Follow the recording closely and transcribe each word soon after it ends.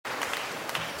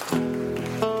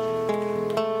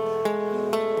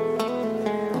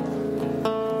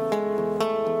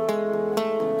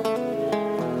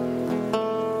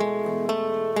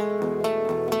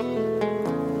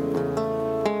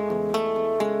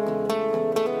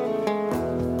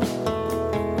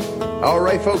All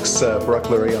right, folks, Brock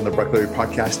Lurie on the Brock Lurie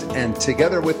Podcast. And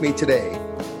together with me today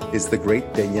is the great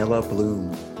Daniela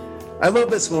Bloom. I love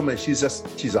this woman. She's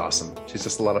awesome. She's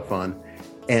just a lot of fun.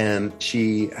 And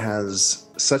she has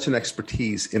such an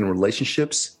expertise in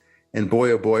relationships. And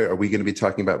boy, oh boy, are we going to be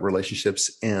talking about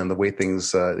relationships and the way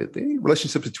things, the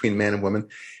relationships between man and women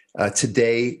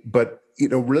today. But,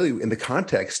 really in the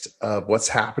context of what's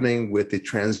happening with the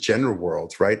transgender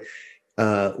world, right?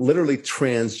 Literally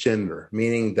transgender,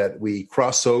 meaning that we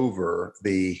cross over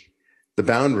the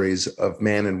boundaries of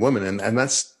man and woman. And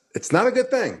it's not a good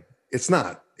thing. It's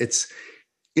not. It's,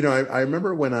 I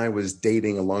remember when I was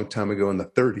dating a long time ago in the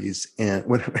 30s and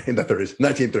in the 30s,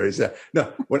 1930s. Yeah.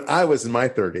 No, when I was in my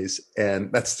 30s,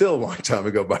 and that's still a long time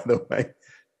ago, by the way,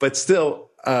 but still,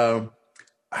 I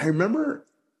remember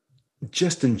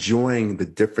just enjoying the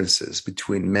differences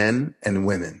between men and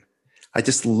women. I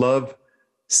just love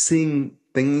seeing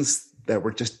things that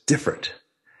were just different.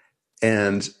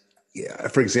 And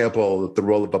for example, the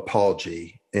role of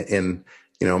apology in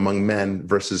among men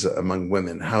versus among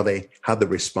women, how they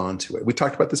respond to it. We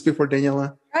talked about this before,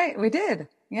 Daniela? Right, we did.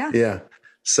 Yeah. Yeah.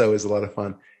 So it was a lot of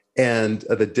fun. And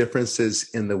the differences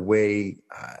in the way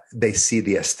they see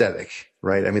the aesthetic,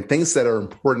 right? I mean, things that are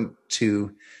important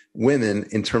to women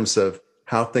in terms of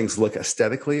how things look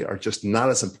aesthetically are just not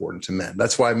as important to men.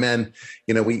 That's why men,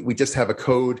 we just have a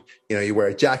code. You wear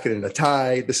a jacket and a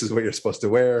tie. This is what you're supposed to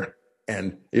wear,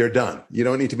 and you're done. You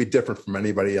don't need to be different from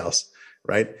anybody else,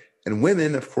 right? And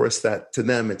women, of course, that to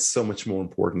them, it's so much more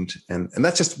important. And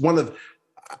that's just one of,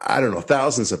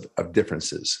 thousands of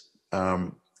differences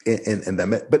in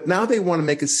them. But now they want to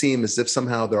make it seem as if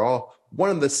somehow they're all one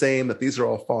and the same, that these are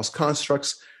all false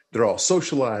constructs. They're all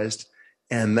socialized.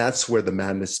 And that's where the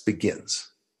madness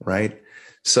begins, right?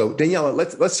 So Daniela,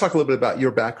 let's talk a little bit about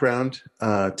your background.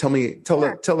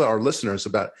 Tell our listeners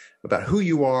about who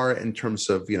you are in terms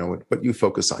of, what you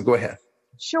focus on. Go ahead.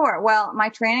 Sure. Well, my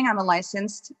training, I'm a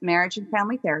licensed marriage and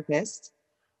family therapist.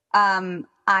 I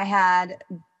had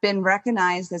been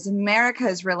recognized as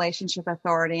America's relationship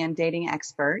authority and dating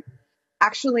expert.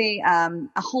 Actually, a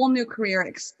whole new career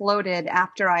exploded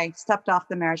after I stepped off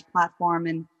the marriage platform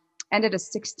and ended a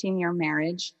 16-year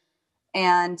marriage.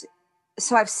 And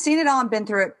so I've seen it all and been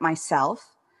through it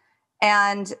myself.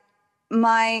 And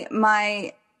my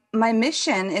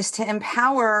mission is to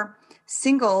empower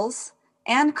singles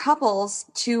and couples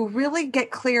to really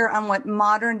get clear on what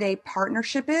modern day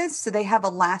partnership is so they have a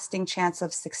lasting chance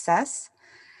of success.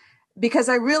 Because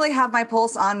I really have my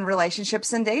pulse on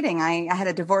relationships and dating. I had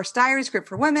a divorce diaries group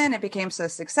for women. It became so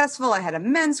successful. I had a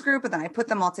men's group, and then I put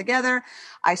them all together.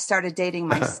 I started dating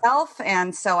myself.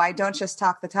 And so I don't just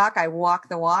talk the talk, I walk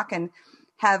the walk, and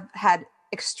have had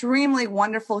extremely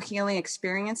wonderful healing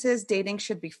experiences. Dating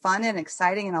should be fun and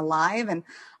exciting and alive. And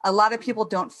a lot of people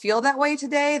don't feel that way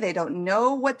today. They don't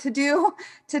know what to do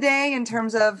today in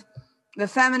terms of the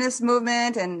feminist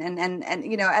movement. And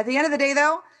at the end of the day,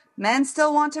 though, men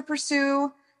still want to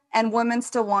pursue and women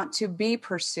still want to be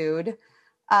pursued.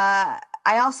 I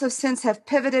also since have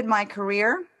pivoted my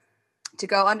career to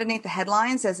go underneath the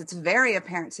headlines, as it's very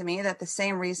apparent to me that the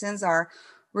same reasons our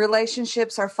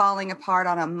relationships are falling apart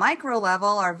on a micro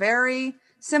level are very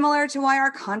similar to why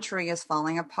our country is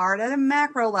falling apart at a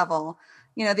macro level.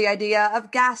 The idea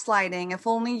of gaslighting, if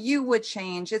only you would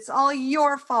change, it's all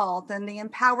your fault, and the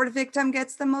empowered victim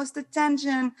gets the most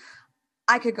attention.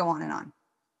 I could go on and on.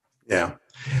 Yeah.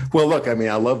 Well, look, I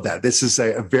love that. This is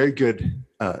a very good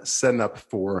setting up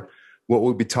for what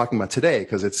we'll be talking about today,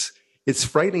 because it's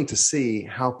frightening to see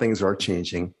how things are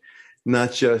changing,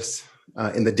 not just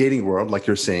in the dating world, like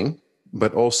you're seeing,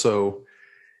 but also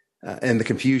in the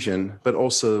confusion, but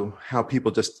also how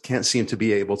people just can't seem to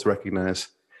be able to recognize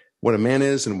what a man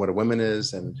is and what a woman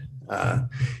is. And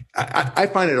I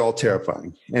find it all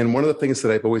terrifying. And one of the things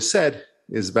that I've always said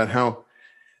is about how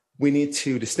we need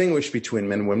to distinguish between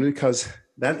men and women, because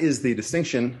that is the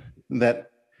distinction that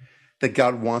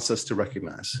God wants us to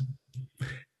recognize.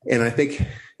 And I think,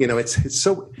 it's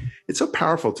so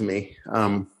powerful to me.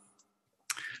 I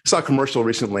saw a commercial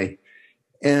recently,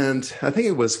 and I think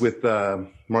it was with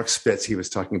Mark Spitz. He was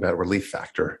talking about Relief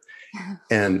Factor,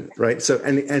 and right. So,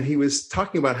 and he was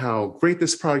talking about how great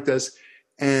this product is.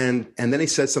 And then he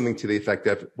said something to the effect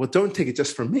of, well, don't take it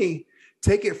just from me,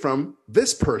 take it from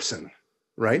this person.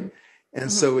 Right.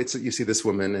 And so you see this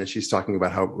woman, and she's talking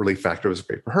about how Relief Factor was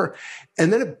great for her.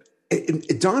 And then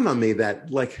it dawned on me that,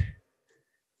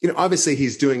 obviously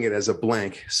he's doing it as a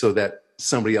blank so that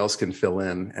somebody else can fill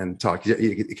in and talk.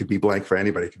 It could be blank for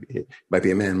anybody. It might be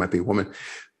a man, it might be a woman.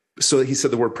 So he said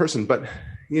the word person, but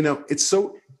it's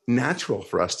so natural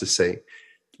for us to say,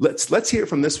 let's hear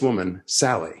from this woman,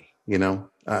 Sally,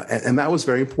 And that was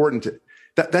very important.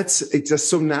 It's just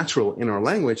so natural in our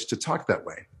language to talk that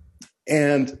way.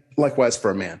 And likewise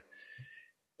for a man.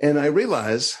 And I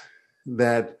realize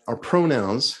that our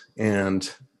pronouns and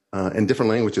in different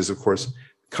languages, of course,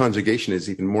 conjugation is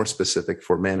even more specific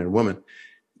for man and woman.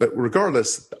 But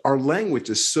regardless, our language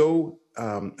is so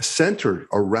centered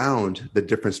around the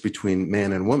difference between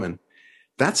man and woman.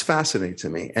 That's fascinating to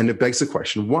me. And it begs the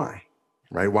question, why?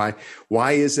 Right?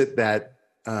 Why is it that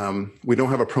we don't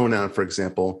have a pronoun, for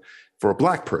example, for a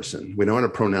Black person? We don't have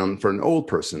a pronoun for an old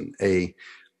person, a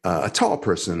tall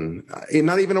person,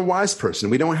 not even a wise person.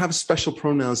 We don't have special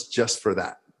pronouns just for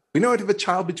that. We know have a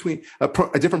child between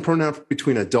a different pronoun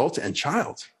between adult and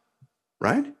child,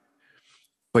 right?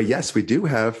 But yes, we do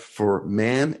have for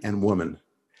man and woman.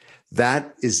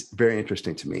 That is very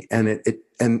interesting to me, and it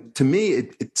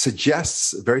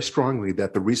suggests very strongly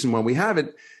that the reason why we have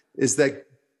it is that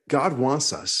God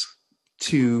wants us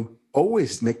to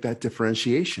always make that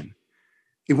differentiation.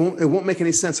 It won't make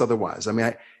any sense otherwise. I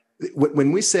mean,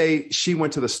 when we say she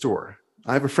went to the store,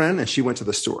 I have a friend and she went to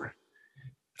the store.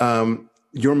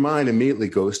 Your mind immediately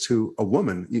goes to a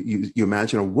woman. You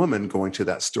imagine a woman going to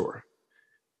that store.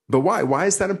 But why? Why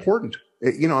is that important?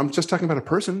 I'm just talking about a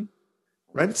person,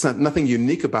 right? It's nothing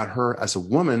unique about her as a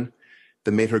woman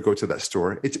that made her go to that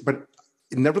store. But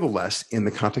nevertheless, in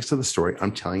the context of the story,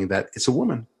 I'm telling you that it's a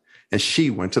woman and she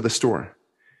went to the store.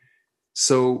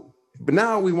 So, but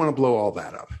now we want to blow all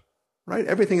that up, right?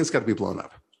 Everything has got to be blown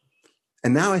up.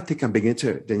 And now I think I'm beginning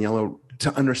to, Daniela,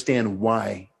 to understand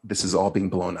why this is all being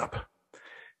blown up.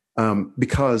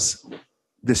 Because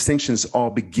distinctions all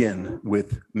begin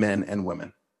with men and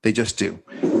women. They just do.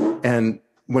 And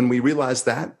when we realize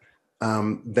that,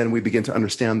 then we begin to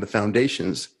understand the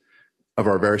foundations of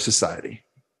our very society.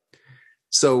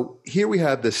 So here we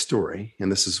have this story,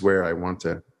 and this is where I want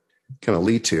to kind of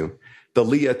lead to, the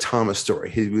Lia Thomas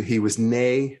story. He was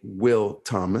née Will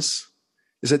Thomas.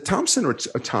 Is it Thompson or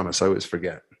Thomas? I always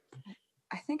forget.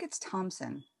 I think it's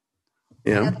Thompson.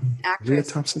 Yeah. Actress. Lia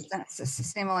Thompson. That's a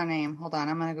similar name. Hold on.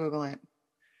 I'm going to Google it.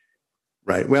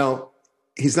 Right. Well,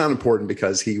 he's not important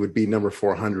because he would be number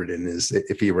 400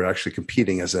 if he were actually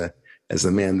competing as a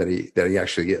man that he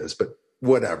actually is. But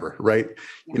whatever, right?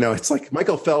 Yeah. It's like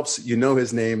Michael Phelps.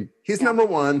 His name. He's number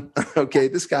one. Okay,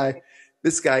 this guy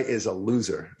is a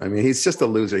loser. I mean, he's just a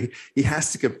loser. He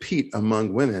has to compete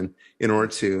among women in order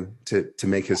to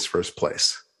make his first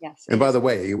place. Yes. And by the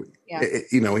way,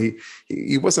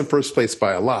 he wasn't first place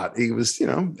by a lot. He was,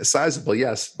 sizable,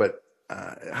 yes, but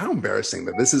how embarrassing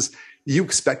that this is. You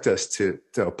expect us to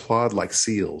applaud like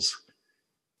seals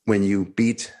when you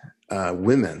beat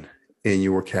women in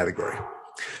your category.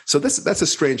 So that's a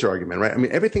strange argument, right? I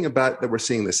mean, everything about that we're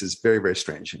seeing this is very, very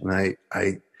strange. And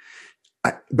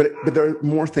but there are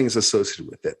more things associated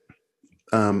with it.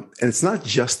 And it's not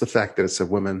just the fact that it's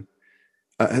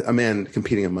a man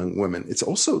competing among women. It's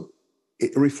also,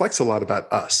 it reflects a lot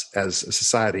about us as a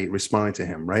society responding to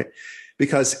him, right?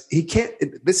 Because he can't,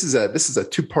 this is a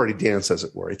two-party dance, as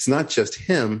it were. It's not just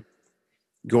him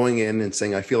going in and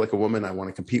saying, I feel like a woman, I want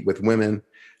to compete with women.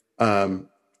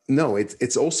 No,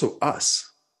 it's also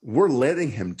us. We're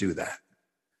letting him do that.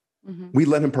 Mm-hmm. We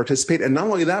let him participate. And not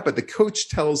only that, but the coach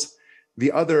tells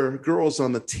the other girls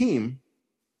on the team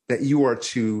that you are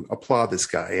to applaud this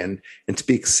guy and to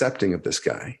be accepting of this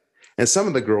guy. And some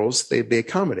of the girls, they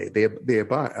accommodate, they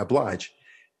oblige.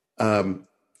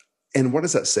 And what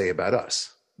does that say about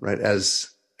us, right? As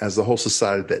the whole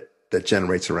society that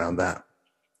generates around that.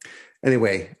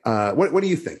 Anyway, what do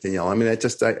you think, Danielle? I mean,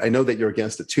 I know that you're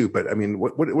against it too, but I mean,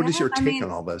 what is your take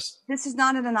on all this? This is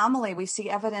not an anomaly. We see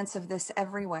evidence of this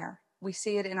everywhere. We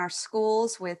see it in our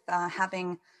schools with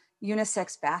having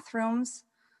unisex bathrooms.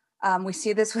 We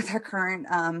see this with our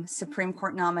current Supreme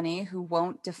Court nominee who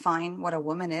won't define what a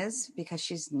woman is because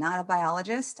she's not a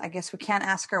biologist. I guess we can't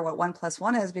ask her what 1 +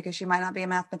 1 is because she might not be a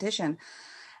mathematician.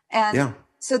 And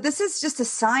so this is just a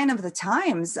sign of the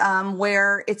times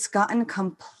where it's gotten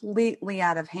completely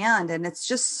out of hand. And it's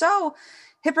just so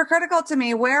hypocritical to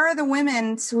me. Where are the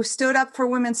women who stood up for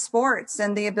women's sports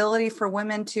and the ability for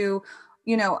women to,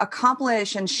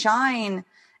 accomplish and shine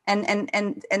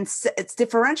and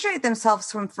differentiate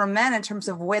themselves from men in terms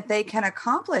of what they can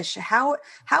accomplish? How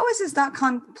is this not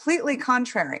completely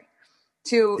contrary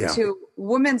to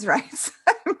women's rights?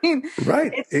 I mean,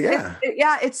 right?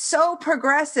 It's so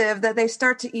progressive that they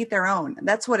start to eat their own.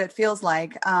 That's what it feels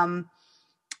like. And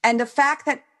the fact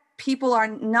that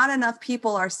not enough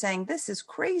people are saying this is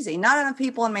crazy. Not enough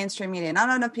people in mainstream media.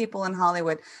 Not enough people in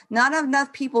Hollywood. Not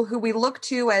enough people who we look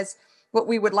to as what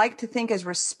we would like to think as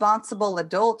responsible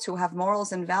adults who have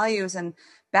morals and values and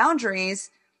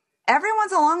boundaries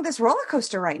everyone's along this roller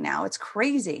coaster right now. It's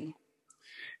crazy.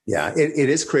 Yeah, it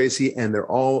is crazy. And they're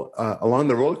all along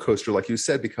the roller coaster, like you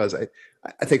said, because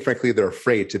I think, frankly, they're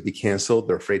afraid to be canceled.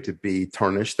 They're afraid to be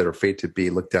tarnished. They're afraid to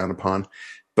be looked down upon.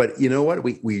 But you know what?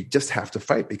 We just have to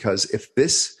fight, because if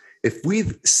we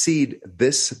cede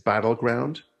this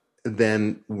battleground,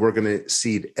 then we're going to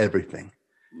cede everything,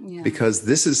 because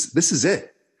this is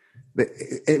it.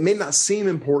 It may not seem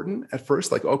important at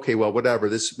first, like, okay, well, whatever,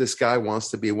 this guy wants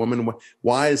to be a woman.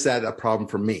 Why is that a problem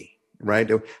for me? Right?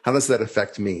 How does that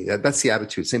affect me? That's the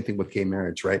attitude. Same thing with gay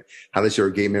marriage, right? How does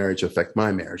your gay marriage affect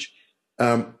my marriage?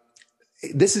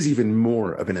 This is even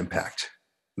more of an impact.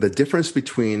 The difference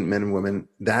between men and women,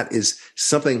 that is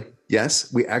something,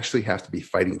 yes, we actually have to be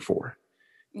fighting for.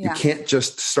 Yeah. You can't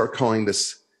just start calling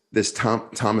this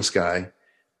Thomas guy,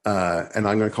 and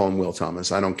I'm going to call him Will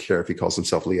Thomas. I don't care if he calls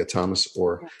himself Leah Thomas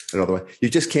or another way.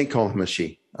 You just can't call him a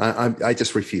she. I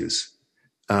just refuse.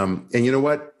 And you know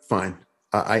what? Fine.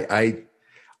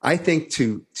 I think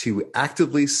to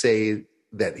actively say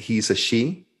that he's a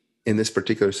she in this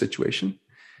particular situation,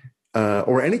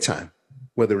 or anytime,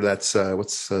 whether that's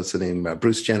what's the name,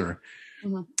 Bruce Jenner,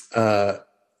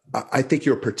 I think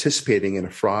you're participating in a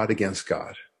fraud against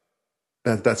God.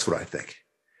 That's what I think.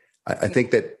 I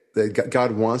think that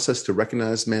God wants us to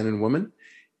recognize man and woman,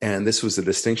 and this was a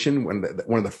distinction,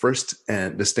 one of the first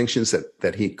distinctions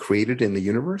that He created in the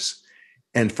universe.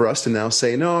 And for us to now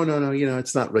say, no,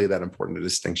 it's not really that important, a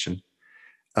distinction.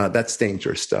 That's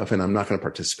dangerous stuff, and I'm not going to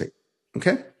participate.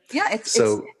 Okay? Yeah, it's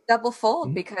double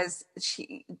fold, because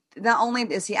not only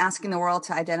is he asking the world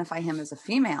to identify him as a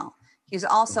female, he's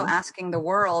also asking the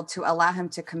world to allow him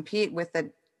to compete with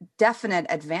the definite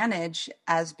advantage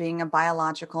as being a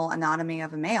biological anatomy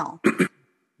of a male.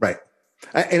 Right.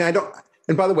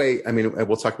 And by the way, I mean,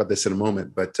 we'll talk about this in a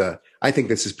moment, but I think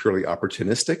this is purely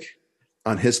opportunistic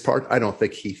on his part. I don't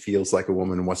think he feels like a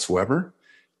woman whatsoever.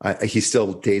 He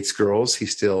still dates girls. He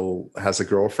still has a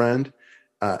girlfriend.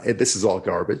 This is all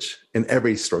garbage in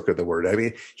every stroke of the word. I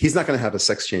mean, he's not going to have a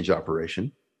sex change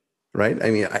operation, right?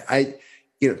 I mean,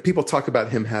 people talk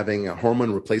about him having a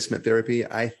hormone replacement therapy.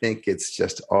 I think it's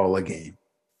just all a game,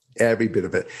 every bit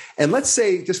of it. And let's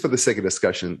say, just for the sake of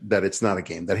discussion, that it's not a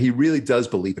game, that he really does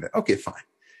believe in it. Okay, fine.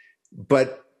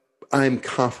 But I'm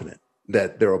confident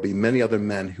that there will be many other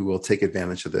men who will take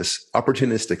advantage of this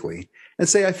opportunistically and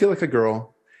say, I feel like a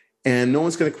girl, and no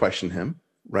one's going to question him,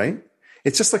 right?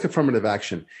 It's just like affirmative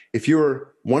action. If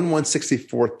you're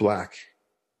 1/164th black,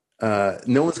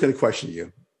 no one's going to question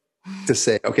you to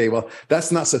say, okay, well,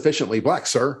 that's not sufficiently black,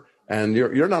 sir. And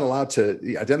you're not allowed to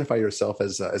identify yourself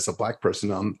as a black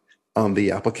person on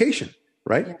the application,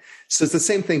 right? Yeah. So it's the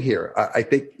same thing here. I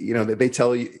think, they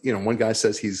tell you, one guy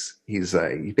says he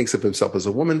thinks of himself as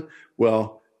a woman.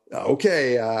 Well,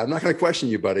 okay, I'm not going to question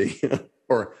you, buddy,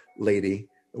 or lady,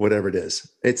 whatever it is.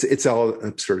 It's all an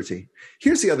absurdity.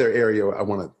 Here's the other area I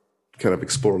want to kind of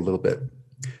explore a little bit,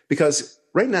 because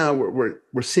right now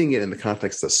we're seeing it in the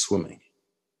context of swimming.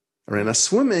 All right, now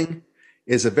swimming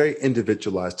is a very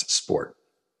individualized sport.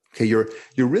 Okay, you're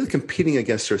really competing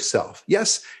against yourself.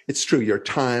 Yes, it's true. Your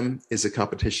time is a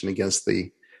competition against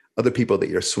the other people that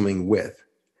you're swimming with,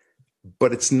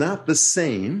 but it's not the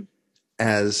same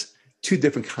as two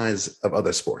different kinds of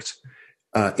other sports.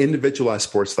 Individualized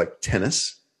sports like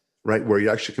tennis, right, where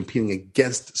you're actually competing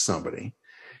against somebody.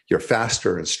 You're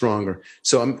faster and stronger.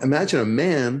 So imagine a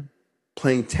man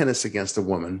playing tennis against a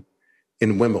woman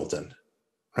in Wimbledon,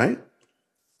 right?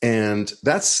 And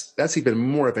that's even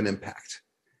more of an impact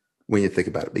when you think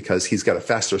about it, because he's got a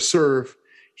faster serve,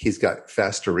 he's got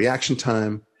faster reaction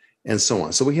time, and so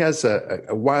on. So he has a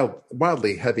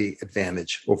wildly heavy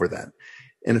advantage over that.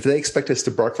 And if they expect us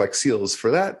to bark like seals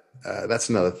for that, that's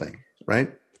another thing,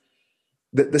 right?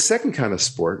 The second kind of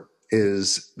sport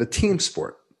is the team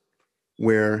sport,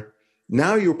 where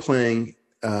now you're playing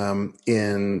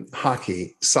in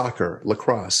hockey, soccer,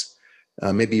 lacrosse,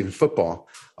 maybe even football,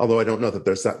 although I don't know that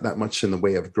there's that much in the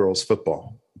way of girls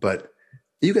football. But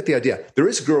you get the idea. There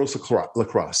is girls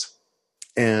lacrosse.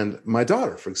 And my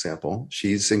daughter, for example,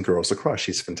 she's in girls lacrosse.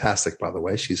 She's fantastic, by the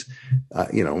way. She's,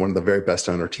 one of the very best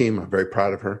on her team. I'm very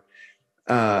proud of her.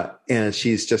 And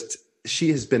she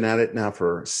has been at it now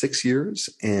for 6 years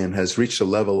and has reached a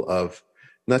level of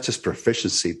not just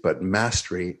proficiency, but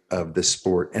mastery of this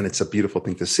sport. And it's a beautiful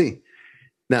thing to see.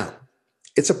 Now,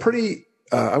 it's a pretty,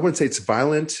 I wouldn't say it's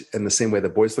violent in the same way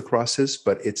that boys lacrosse is,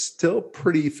 but it's still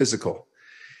pretty physical.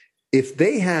 If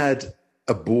they had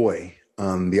a boy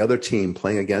on the other team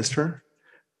playing against her,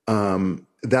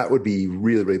 that would be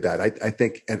really, really bad. I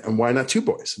think, and why not 2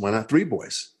 boys? Why not 3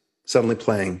 boys suddenly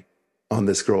playing on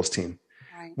this girl's team?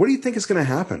 Right. What do you think is going to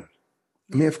happen?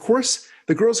 I mean, of course,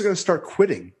 the girls are going to start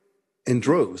quitting in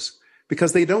droves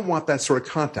because they don't want that sort of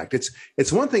contact.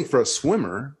 It's one thing for a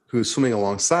swimmer who's swimming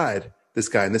alongside this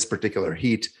guy in this particular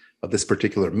heat of this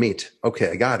particular meet.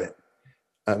 Okay, I got it,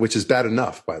 which is bad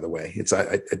enough, by the way.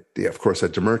 Of course, I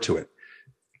demur to it.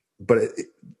 But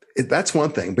that's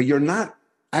one thing. But you're not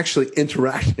actually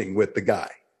interacting with the guy.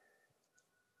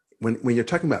 When you're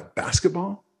talking about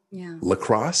basketball,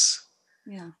 lacrosse,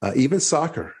 even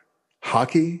soccer,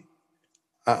 hockey,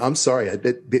 I'm sorry,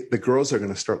 the girls are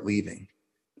going to start leaving.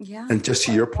 Yeah. And just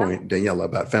to your point, Daniela,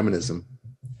 about feminism.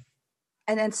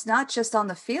 And it's not just on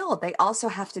the field. They also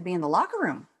have to be in the locker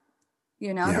room.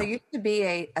 There used to be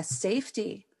a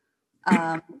safety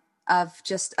of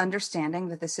just understanding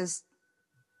that this is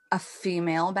a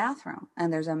female bathroom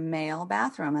and there's a male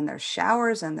bathroom and there's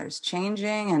showers and there's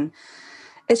changing. And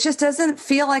it just doesn't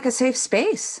feel like a safe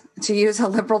space, to use a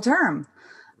liberal term.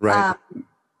 Right.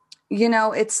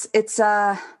 What?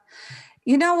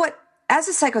 As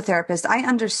a psychotherapist, I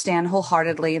understand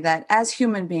wholeheartedly that as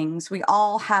human beings, we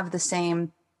all have the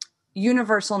same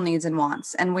universal needs and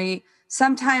wants. And we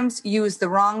sometimes use the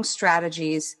wrong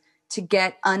strategies to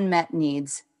get unmet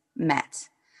needs met.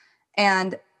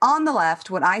 And on the left,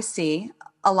 what I see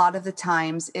a lot of the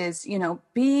times is,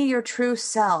 be your true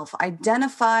self,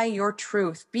 identify your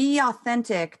truth, be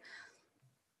authentic.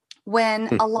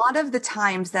 When a lot of the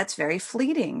times that's very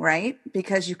fleeting, right?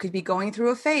 Because you could be going through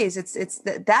a phase.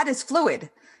 That is fluid.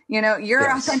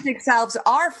 Your authentic selves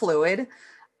are fluid.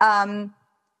 And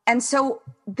so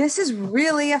this is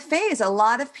really a phase. A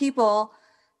lot of people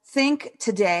think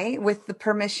today, with the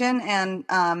permission and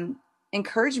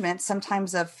encouragement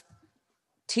sometimes of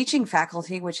teaching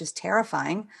faculty, which is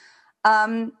terrifying.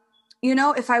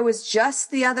 If I was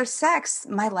just the other sex,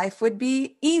 my life would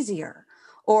be easier.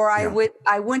 Or I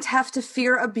wouldn't have to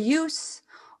fear abuse,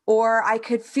 or I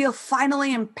could feel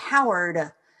finally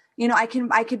empowered.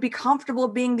 I could be comfortable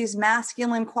being these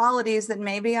masculine qualities that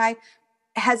maybe I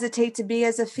hesitate to be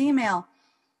as a female.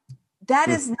 That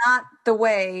is not the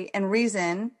way and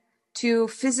reason to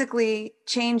physically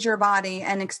change your body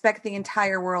and expect the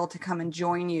entire world to come and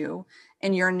join you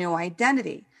in your new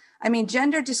identity. I mean,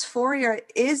 gender dysphoria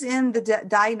is in the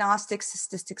Diagnostic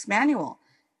Statistics Manual.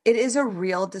 It is a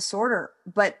real disorder,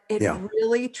 but it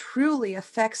really, truly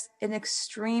affects an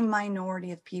extreme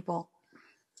minority of people.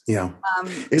 Yeah.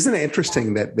 Isn't it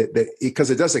interesting that because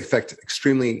it does affect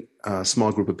extremely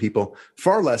small group of people,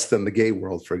 far less than the gay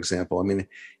world, for example. I mean,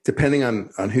 depending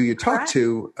on who you talk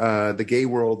to, the gay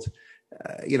world,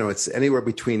 it's anywhere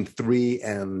between 3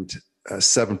 and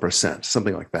 7%,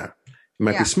 something like that. It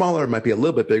might be smaller, it might be a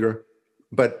little bit bigger,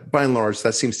 but by and large,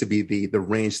 that seems to be the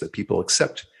range that people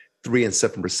accept. 3 and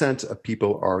 7% of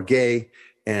people are gay.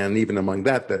 And even among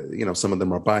that, some of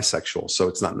them are bisexual. So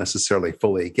it's not necessarily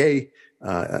fully gay,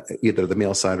 either the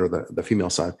male side or the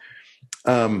female side.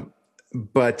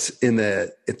 But in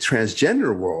the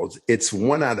transgender world, it's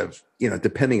 1 out of,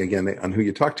 depending again on who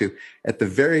you talk to, at the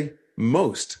very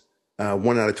most,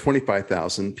 1 out of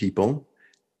 25,000 people,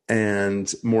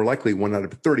 and more likely 1 out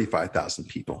of 35,000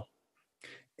 people.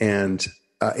 And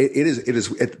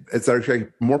it's actually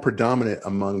more predominant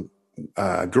among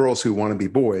girls who want to be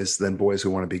boys than boys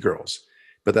who want to be girls.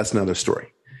 But that's another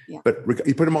story. Yeah. But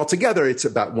you put them all together, it's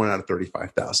about 1 out of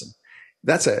 35,000.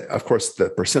 That's of course, the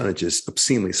percentage is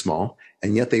obscenely small,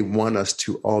 and yet they want us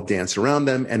to all dance around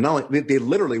them. And not only, they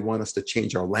literally want us to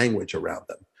change our language around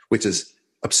them, which is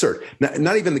absurd.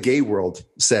 Not even the gay world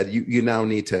said you now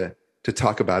need to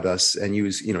talk about us and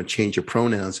use, change your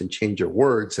pronouns and change your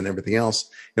words and everything else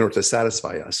in order to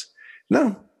satisfy us.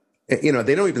 No,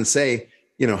 they don't even say,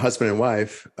 husband and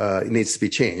wife needs to be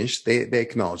changed. They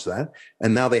acknowledge that.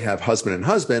 And now they have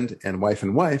husband and wife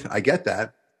and wife. I get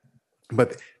that.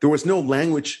 But there was no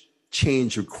language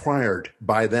change required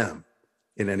by them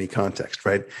in any context,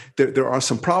 right? There are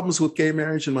some problems with gay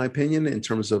marriage, in my opinion, in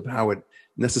terms of how it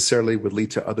necessarily would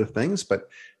lead to other things, but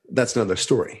that's another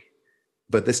story.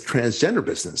 But this transgender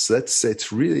business,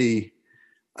 it's really,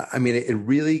 it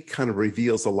really kind of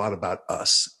reveals a lot about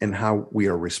us and how we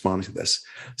are responding to this.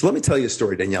 So let me tell you a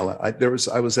story, Daniela.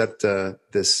 I was at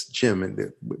this gym,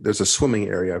 and there's a swimming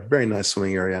area, a very nice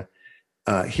swimming area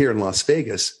here in Las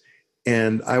Vegas.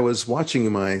 And I was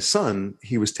watching my son.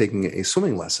 He was taking a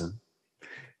swimming lesson,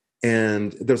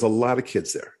 and there's a lot of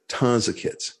kids there, tons of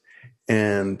kids.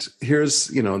 And here's,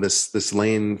 this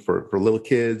lane for little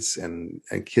kids and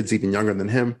kids even younger than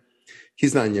him.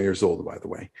 He's 9 years old, by the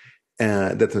way.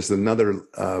 And that there's another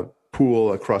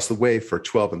pool across the way for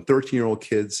 12 and 13-year-old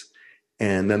kids.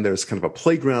 And then there's kind of a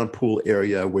playground pool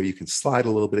area where you can slide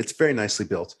a little bit. It's very nicely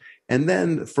built. And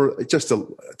then for just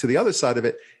to the other side of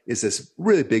it is this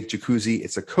really big jacuzzi.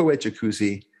 It's a co-ed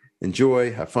jacuzzi.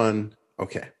 Enjoy, have fun.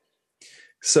 Okay.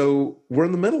 So we're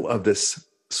in the middle of this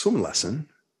swim lesson,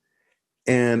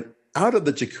 and out of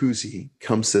the jacuzzi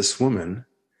comes this woman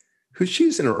who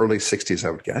she's in her early 60s, I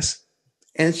would guess.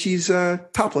 And she's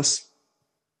topless,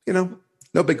 no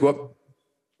big whoop.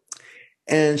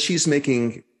 And she's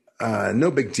making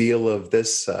no big deal of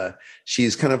this.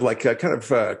 She's kind of like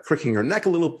cricking her neck a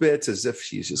little bit as if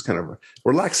she's just kind of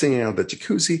relaxing out of the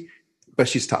jacuzzi, but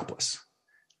she's topless.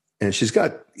 And she's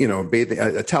got,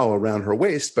 a towel around her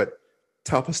waist, but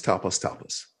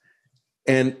topless.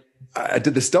 And I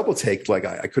did this double take, like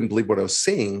I couldn't believe what I was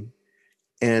seeing.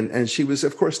 And she was,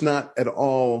 of course, not at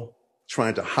all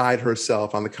trying to hide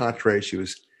herself. On the contrary, she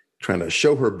was trying to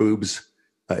show her boobs,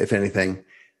 if anything.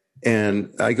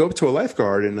 And I go up to a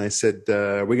lifeguard and I said,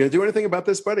 are we going to do anything about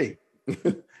this, buddy?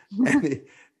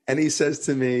 and he says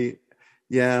to me,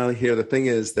 yeah, here, the thing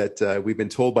is that we've been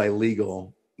told by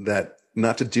legal that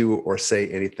not to do or say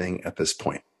anything at this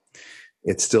point.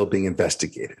 It's still being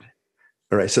investigated.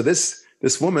 All right. So this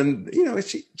woman,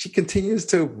 she continues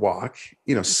to walk,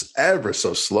 ever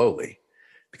so slowly,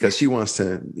 because she wants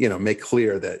to, make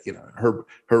clear that,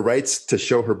 her rights to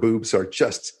show her boobs are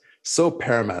just so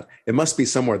paramount. It must be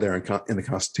somewhere there in the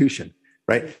Constitution,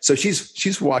 right? So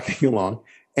she's walking along,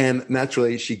 and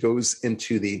naturally she goes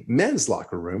into the men's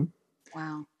locker room.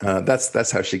 Wow.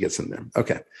 That's how she gets in there.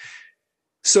 Okay.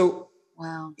 So,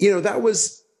 wow.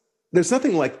 There's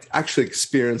nothing like actually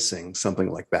experiencing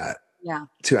something like that. Yeah.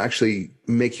 To actually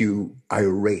make you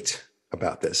irate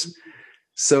about this. Mm-hmm.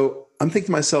 So I'm thinking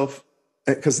to myself,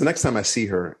 because the next time I see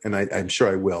her, and I'm sure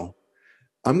I will,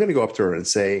 I'm going to go up to her and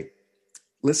say,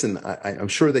 listen, I'm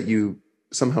sure that you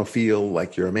somehow feel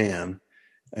like you're a man,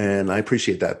 and I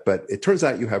appreciate that, but it turns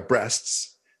out you have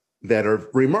breasts that are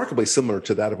remarkably similar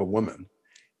to that of a woman.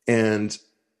 And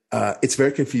it's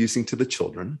very confusing to the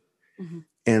children, mm-hmm.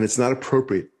 and it's not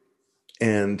appropriate.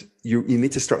 And you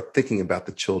need to start thinking about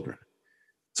the children.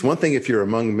 It's one thing if you're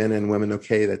among men and women,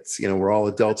 okay, that's, we're all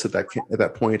adults at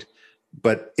that point,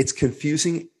 but it's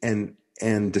confusing and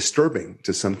disturbing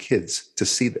to some kids to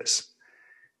see this.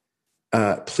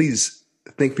 Please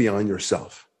think beyond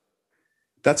yourself.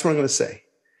 That's what I'm going to say.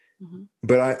 Mm-hmm.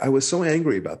 But I was so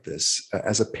angry about this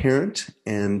as a parent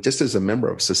and just as a member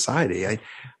of society.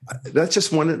 That's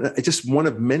just one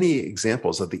of many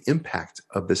examples of the impact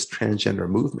of this transgender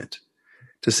movement,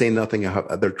 to say nothing of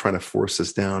how they're trying to force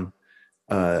us down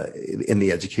in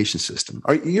the education system.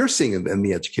 You're seeing it in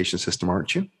the education system,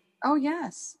 aren't you? Oh,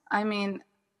 yes. I mean,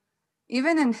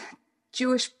 even in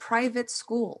Jewish private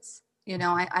schools,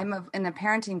 I'm in a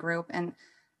parenting group, and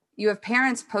you have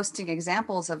parents posting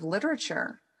examples of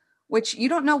literature, which you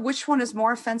don't know which one is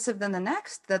more offensive than the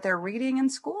next that they're reading in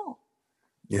school.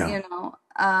 Yeah.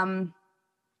 And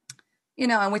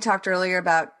we talked earlier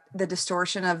about the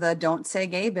distortion of the Don't Say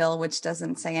Gay bill, which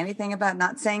doesn't say anything about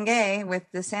not saying gay, with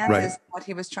DeSantis, right. What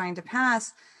he was trying to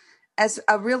pass as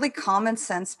a really common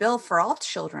sense bill for all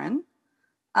children,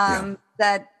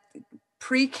 that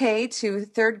pre-K to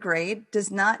third grade does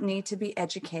not need to be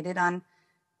educated on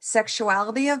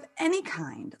sexuality of any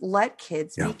kind. Let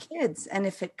kids be kids. And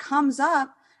if it comes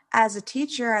up as a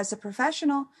teacher, as a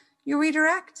professional, you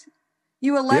redirect.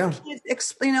 You will let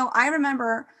kids, I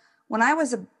remember when I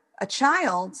was a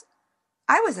child,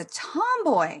 I was a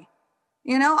tomboy.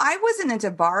 I wasn't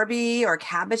into Barbie or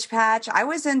Cabbage Patch. I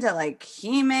was into like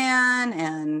He-Man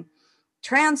and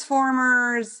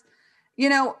Transformers.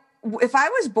 If I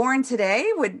was born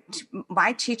today, would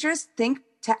my teachers think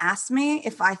to ask me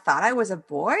if I thought I was a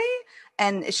boy?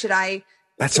 And should I?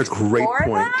 That's a great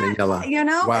point,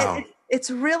 Daniela. Wow. It's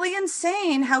really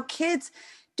insane how kids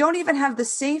don't even have the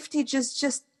safety.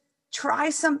 Just try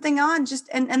something on,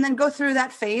 and then go through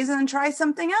that phase and then try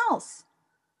something else.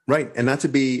 Right. And not to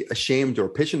be ashamed or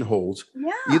pigeonholed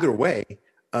either way,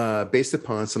 based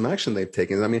upon some action they've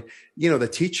taken. I mean, the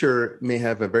teacher may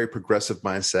have a very progressive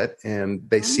mindset, and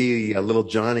they see a little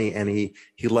Johnny and he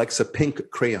likes a pink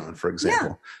crayon, for example.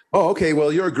 Yeah. Oh, okay.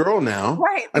 Well, you're a girl now.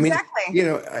 Right. Exactly.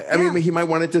 I mean, he might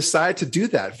want to decide to do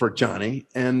that for Johnny,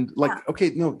 and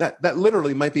okay, no, that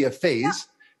literally might be a phase. Yeah.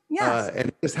 Yes. And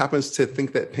he just happens to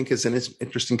think that pink is an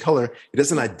interesting color. He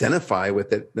doesn't identify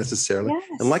with it necessarily.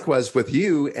 Yes. And likewise with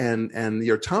you and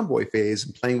your tomboy phase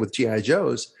and playing with G.I.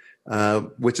 Joes,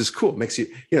 which is cool. Makes you,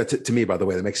 to me, by the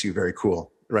way, that makes you very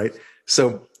cool, right?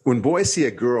 So when boys see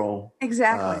a girl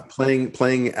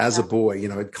playing as a boy,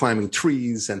 climbing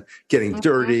trees and getting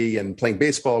dirty and playing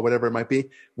baseball, whatever it might be,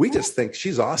 we just think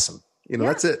she's awesome.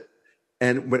 That's it.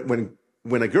 And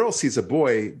when a girl sees a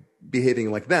boy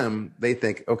behaving like them, they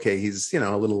think, okay, he's,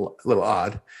 a little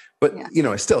odd, but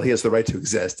still he has the right to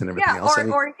exist and everything else.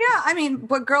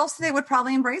 But girls today would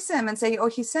probably embrace him and say, oh,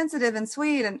 he's sensitive and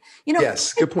sweet. And,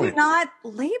 yes, good point. Do not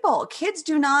label. Kids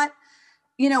do not,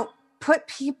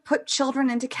 put children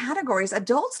into categories.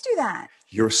 Adults do that.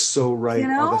 You're so right.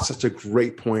 Oh, that's such a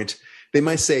great point. They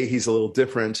might say he's a little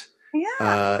different.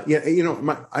 Yeah.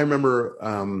 I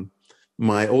remember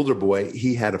my older boy,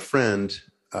 he had a friend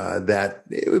that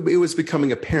it was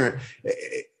becoming apparent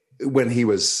when he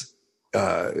was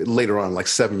later on, like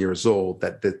 7 years old,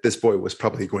 that this boy was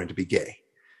probably going to be gay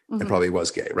and probably was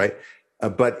gay, right?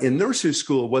 But in nursery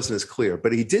school, it wasn't as clear,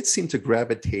 but he did seem to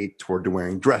gravitate toward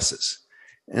wearing dresses.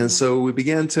 And so we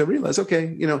began to realize,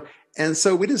 okay, and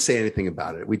so we didn't say anything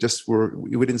about it. We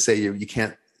didn't say you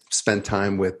can't spend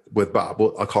time with Bob.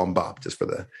 Well, I'll call him Bob just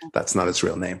that's not his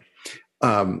real name.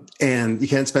 And you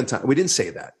can't spend time. We didn't say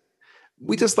that.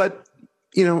 We just let,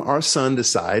 our son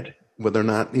decide whether or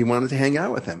not he wanted to hang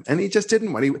out with him. And he just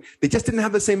didn't they just didn't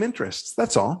have the same interests.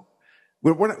 That's all.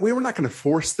 We were not going to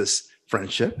force this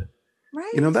friendship.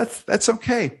 Right. That's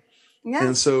okay. Yeah.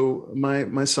 And so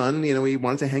my son, he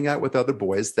wanted to hang out with other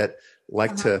boys that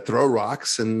like to throw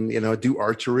rocks and, do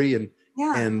archery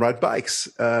and ride bikes.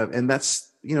 And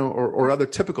that's, or other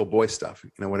typical boy stuff,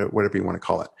 whatever you want to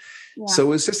call it. Yeah. So it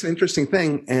was just an interesting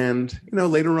thing. And,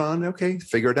 later on, okay,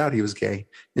 figured out he was gay.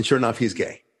 And sure enough, he's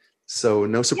gay. So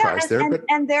no surprise there.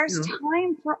 And there's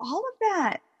time for all of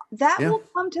that. That will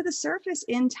come to the surface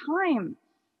in time.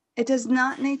 It does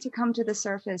not need to come to the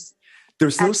surface.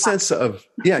 There's no sense of,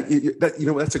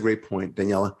 that's a great point,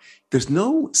 Daniela. There's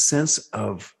no sense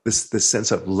of this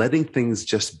sense of letting things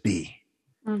just be,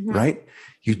 right?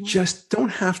 You just don't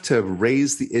have to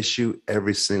raise the issue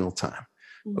every single time.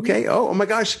 Okay. Oh my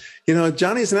gosh.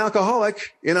 Johnny's an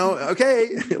alcoholic, okay.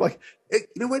 Like, you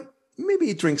know what? Maybe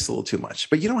he drinks a little too much,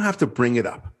 but you don't have to bring it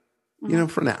up,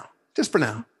 for now, just for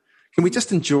now. Can we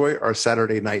just enjoy our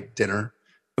Saturday night dinner?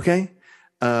 Okay.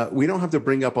 We don't have to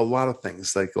bring up a lot of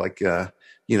things like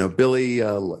Billy,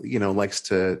 likes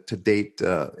to date,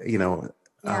 what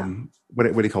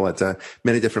do you call it?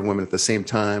 Many different women at the same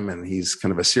time. And he's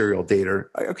kind of a serial dater.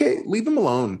 Okay. Leave him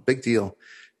alone. Big deal.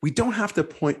 We don't have to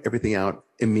point everything out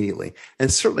immediately,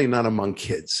 and certainly not among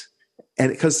kids.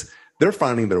 And because they're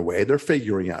finding their way, they're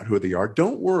figuring out who they are.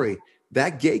 Don't worry.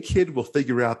 That gay kid will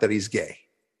figure out that he's gay.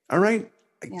 All right.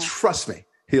 Yeah. Trust me.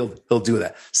 He'll do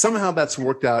that. Somehow that's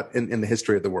worked out in the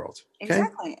history of the world. Okay?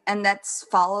 Exactly. And that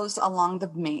follows along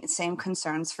the same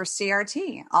concerns for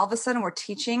CRT. All of a sudden we're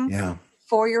teaching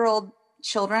 4-year-old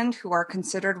children who are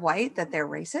considered white that they're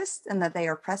racist and that they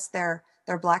oppress their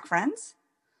black friends.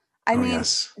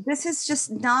 This is just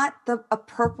not the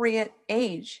appropriate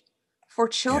age for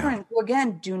children who,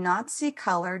 again, do not see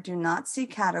color, do not see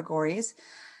categories.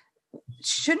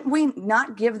 Shouldn't we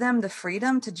not give them the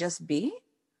freedom to just be?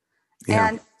 Yeah.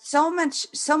 And so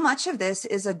much of this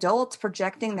is adults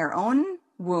projecting their own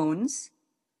wounds.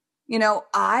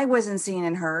 I wasn't seen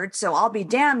and heard, so I'll be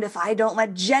damned if I don't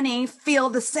let Jenny feel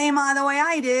the same the way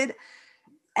I did.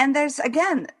 And there's,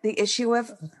 again, the issue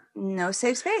of no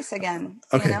safe space again.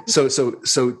 Okay. So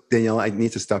Daniela, I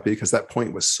need to stop you because that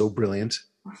point was so brilliant.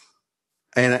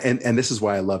 And this is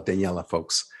why I love Daniela,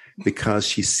 folks, because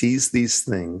she sees these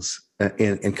things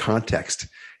in context.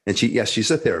 And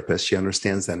she's a therapist. She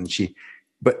understands that. And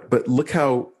but look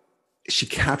how she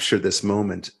captured this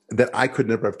moment that I could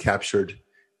never have captured.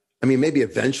 I mean, maybe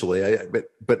eventually,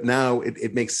 but now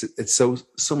it makes it so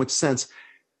much sense.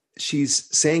 She's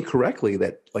saying correctly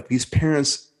that like these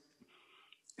parents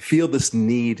feel this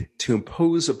need to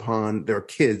impose upon their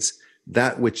kids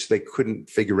that which they couldn't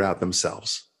figure out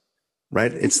themselves,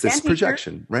 right? It's this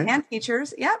projection, right? And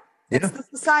teachers. Yep. It's the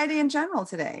society in general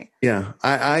today. Yeah.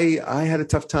 I had a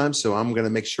tough time, so I'm going to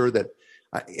make sure that,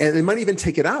 and they might even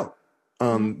take it out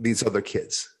on these other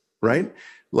kids, right?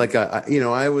 Like,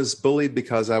 I was bullied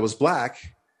because I was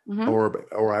black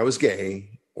or I was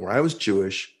gay or I was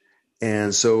Jewish.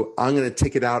 And so I'm going to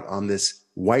take it out on this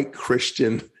white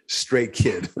Christian straight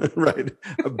kid, right?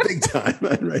 A big time,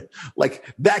 right? Like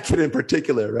that kid in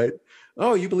particular, right?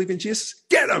 Oh, you believe in Jesus?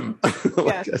 Get him.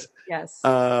 Like yes.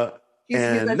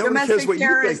 And no one cares what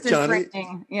you think, Johnny.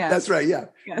 Yes. That's right. Yeah.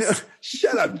 Yes.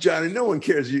 Shut up, Johnny. No one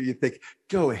cares. You think,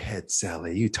 go ahead,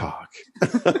 Sally, you talk.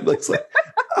 Looks like,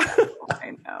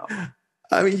 I know.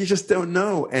 I mean, you just don't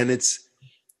know. And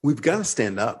we've got to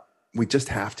stand up. We just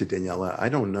have to, Daniela. I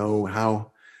don't know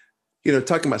how,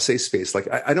 talking about safe space, like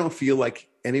I don't feel like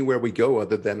anywhere we go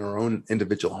other than our own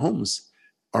individual homes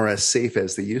are as safe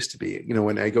as they used to be.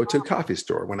 When I go to a coffee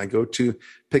store, when I go to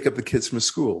pick up the kids from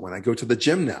school, when I go to the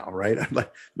gym now, right?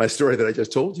 Like my story that I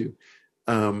just told you,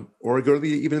 or go to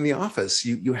even in the office,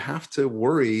 you have to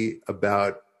worry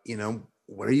about,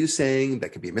 what are you saying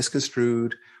that could be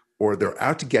misconstrued, or they're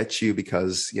out to get you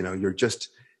because,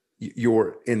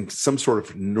 you're in some sort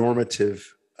of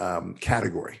normative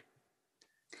category,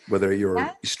 whether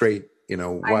you're straight,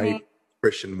 white,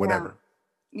 Christian, whatever.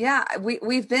 Yeah,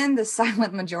 we've been the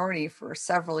silent majority for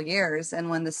several years. And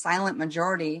when the silent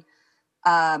majority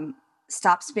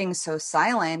stops being so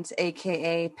silent,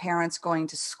 aka parents going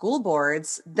to school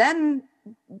boards, then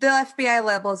the FBI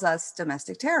labels us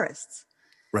domestic terrorists.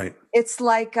 Right. It's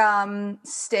like,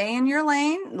 stay in your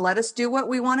lane, let us do what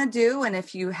we want to do. And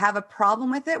if you have a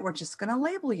problem with it, we're just going to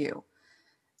label you.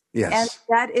 Yes.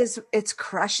 And it's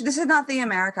crushed. This is not the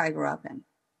America I grew up in.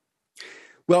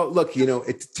 Well, look,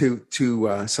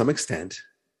 to some extent,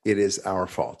 it is our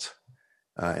fault.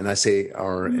 And I say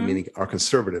meaning our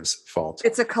conservatives' fault.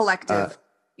 It's a collective.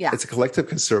 It's a collective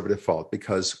conservative fault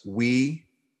because we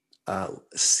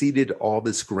ceded all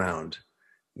this ground.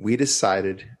 We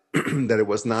decided that it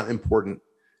was not important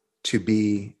to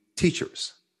be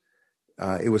teachers.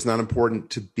 It was not important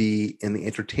to be in the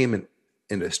entertainment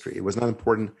industry. It was not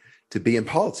important to be in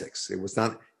politics. It was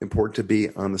not important to be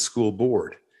on the school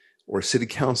board or city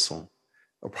council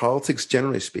or politics,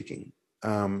 generally speaking.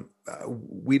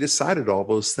 We decided all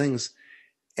those things,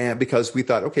 and because we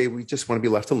thought, okay, we just want to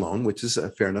be left alone, which is a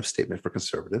fair enough statement for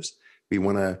conservatives. We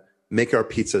want to make our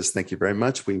pizzas. Thank you very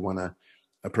much. We want to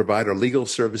provide our legal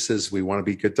services. We want to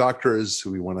be good doctors.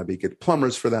 We want to be good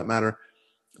plumbers, for that matter.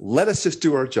 Let us just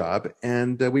do our job,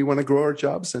 and we want to grow our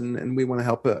jobs, and we want to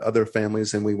help other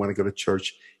families, and we want to go to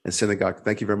church and synagogue.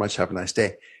 Thank you very much. Have a nice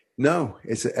day. No,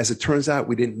 as it turns out,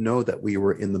 we didn't know that we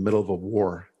were in the middle of a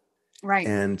war. Right.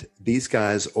 And these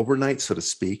guys, overnight, so to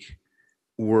speak,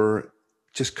 were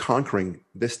just conquering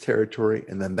this territory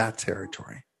and then that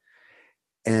territory.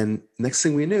 And next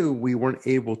thing we knew, we weren't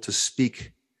able to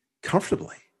speak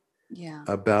comfortably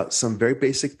about some very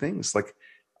basic things, like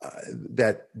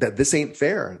that this ain't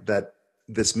fair, that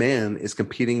this man is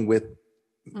competing with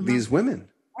these women.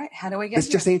 Right. How do we get this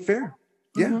here? Just ain't fair.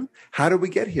 Yeah. How did we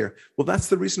get here? Well, that's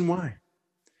the reason why.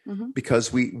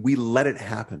 Because we let it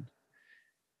happen.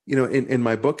 In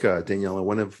my book, Daniela,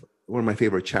 one of my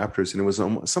favorite chapters, and it was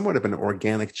somewhat of an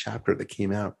organic chapter that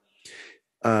came out.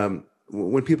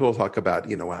 When people talk about,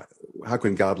 how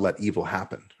can God let evil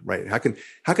happen, right? How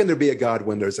can there be a God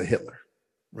when there's a Hitler,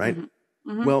 right?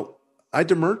 Well, I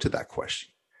demur to that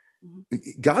question.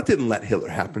 God didn't let Hitler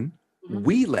happen.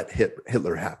 We let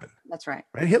Hitler happen. That's right.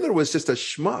 Right? Hitler was just a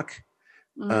schmuck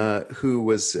who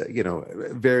was,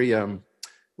 very,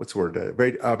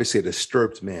 very obviously a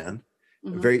disturbed man, a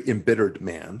very embittered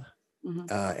man,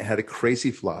 had a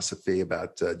crazy philosophy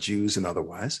about Jews and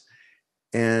otherwise.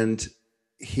 And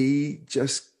he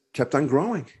just kept on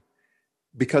growing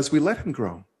because we let him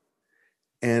grow.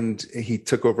 And he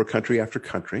took over country after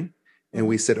country. And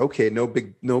we said, okay, no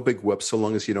big whoops, so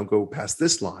long as you don't go past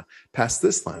this line, past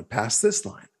this line, past this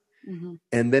line.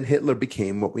 And then Hitler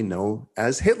became what we know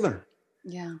as Hitler.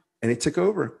 Yeah. And he took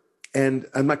over. And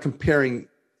I'm not comparing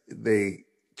the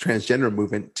transgender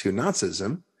movement to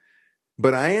Nazism,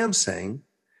 but I am saying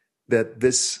that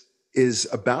this is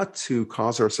about to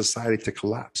cause our society to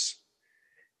collapse.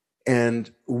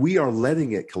 And we are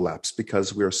letting it collapse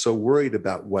because we are so worried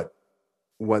about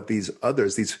what these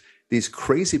others, these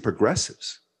crazy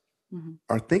progressives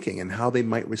are thinking and how they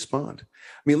might respond.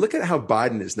 I mean, look at how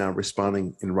Biden is now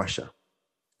responding in Russia,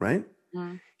 right?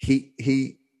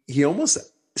 He almost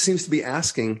seems to be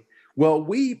asking, well,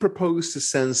 we propose to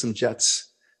send some jets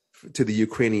to the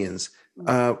Ukrainians.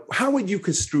 How would you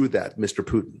construe that, Mr.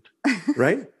 Putin?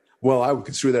 Right? Well, I would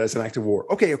construe that as an act of war.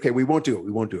 Okay, we won't do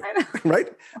it. Right?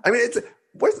 I mean,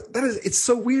 it's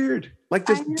so weird. Like,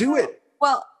 just do it.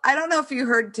 Well, I don't know if you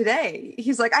heard today.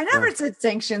 He's like, I never said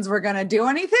sanctions were going to do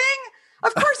anything.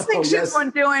 Of course, sanctions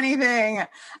won't do anything.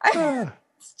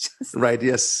 Right.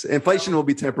 Yes. Inflation will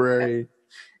be temporary.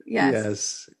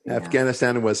 Yes.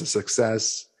 Afghanistan was a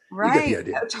success. Right. You get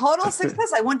the idea. Total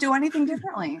success. I won't do anything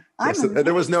differently.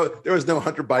 There was no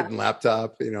Hunter Biden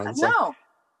laptop, No.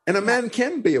 And a man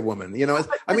can be a woman,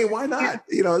 I mean, why not?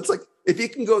 It's like, if you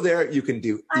can go there, you can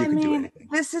do anything.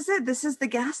 This is it. This is the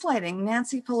gaslighting.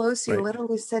 Nancy Pelosi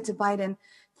literally said to Biden,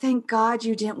 thank God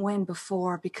you didn't win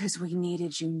before because we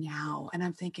needed you now. And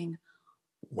I'm thinking,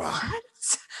 wow.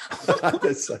 What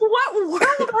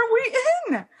world are we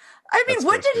in? I mean,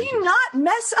 what did he not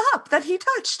mess up that he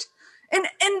touched in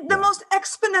the most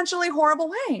exponentially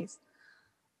horrible ways?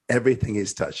 Everything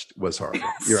he's touched was horrible.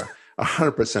 Yes. You're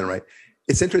 100% right.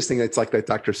 It's interesting. It's like that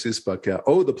Dr. Seuss book,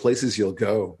 the places you'll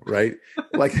go, right?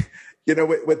 Like,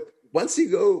 with once you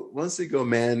go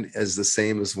man as the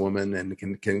same as woman and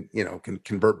can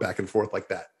convert back and forth like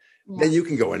that, then you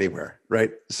can go anywhere,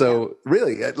 right? So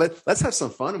really, let's have some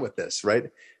fun with this,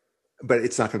 right? But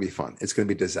it's not going to be fun. It's going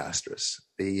to be disastrous.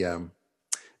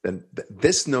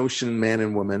 This notion, man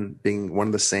and woman being one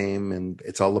of the same, and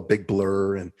it's all a big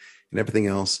blur and everything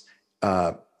else,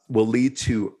 will lead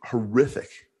to horrific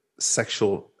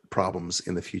sexual problems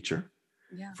in the future.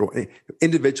 Yeah. For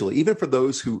individually, even for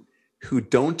those who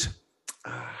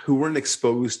weren't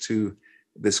exposed to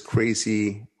this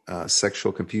crazy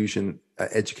sexual confusion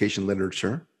education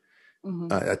literature.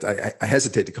 Mm-hmm. I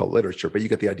hesitate to call it literature, but you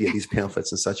get the idea. These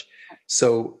pamphlets and such.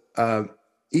 So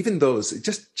even those,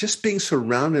 just being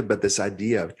surrounded by this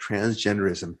idea of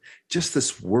transgenderism, just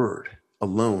this word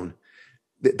alone,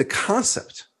 the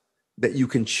concept that you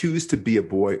can choose to be a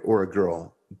boy or a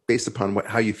girl based upon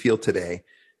how you feel today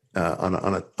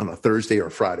on a Thursday or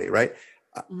a Friday, right?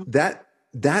 Mm-hmm.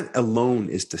 That alone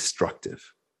is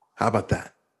destructive. How about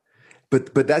that?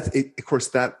 But of course,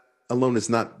 that alone is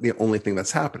not the only thing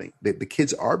that's happening. The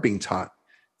kids are being taught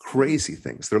crazy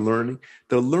things. They're learning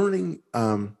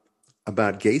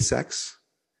about gay sex.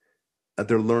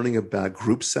 They're learning about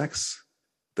group sex.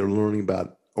 They're learning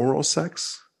about oral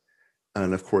sex,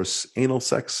 and of course, anal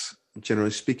sex,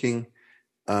 generally speaking.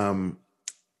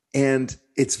 And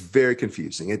it's very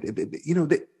confusing.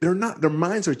 They're not. Their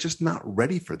minds are just not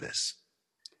ready for this.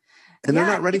 And they're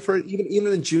not ready for it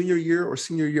even in junior year or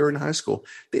senior year in high school.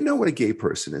 They know what a gay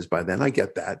person is by then. I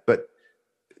get that. But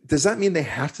does that mean they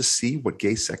have to see what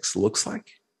gay sex looks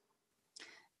like?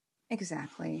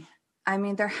 Exactly. I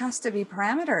mean, there has to be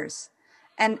parameters.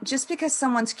 And just because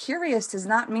someone's curious does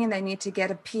not mean they need to get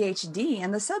a PhD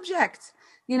in the subject.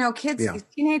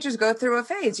 Teenagers go through a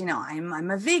phase.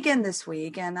 I'm a vegan this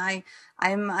week, and I'm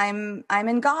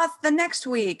in goth the next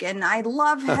week, and I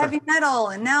love heavy metal,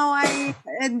 and now I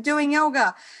am doing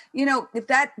yoga.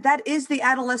 That is the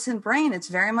adolescent brain. It's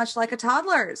very much like a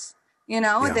toddler's.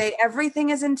 Everything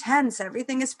is intense,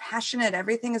 everything is passionate,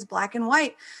 everything is black and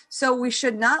white. So we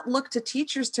should not look to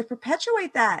teachers to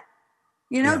perpetuate that.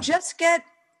 Just get,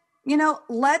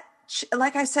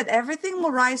 like I said, everything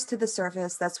will rise to the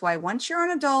surface. That's why once you're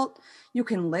an adult, you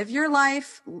can live your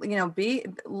life,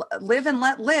 live and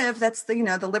let live. That's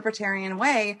the libertarian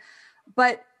way.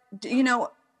 But,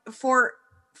 for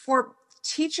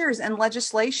teachers and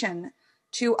legislation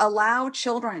to allow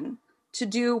children to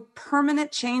do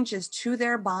permanent changes to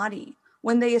their body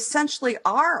when they essentially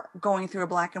are going through a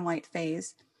black and white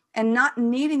phase and not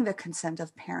needing the consent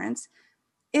of parents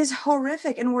is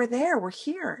horrific. And we're there. We're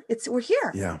here. We're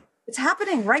here. Yeah. It's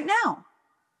happening right now.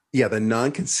 Yeah, the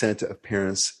non-consent of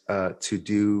parents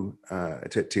to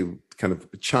kind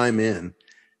of chime in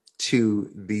to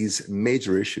these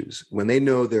major issues when they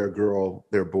know they're a girl,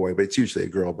 they're a boy, but it's usually a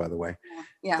girl, by the way.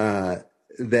 Yeah.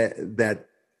 That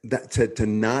to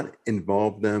not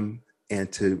involve them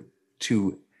and to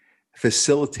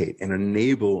facilitate and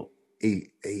enable a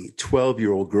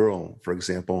 12-year-old girl, for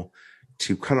example,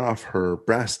 to cut off her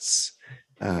breasts,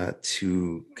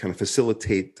 to kind of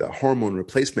facilitate the hormone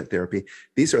replacement therapy.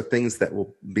 These are things that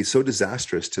will be so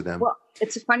disastrous to them. Well,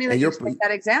 it's funny that you take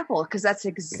that example, because that's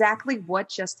exactly what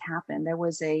just happened. There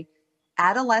was a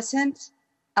adolescent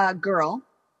girl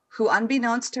who,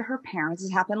 unbeknownst to her parents,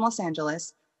 it happened in Los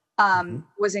Angeles,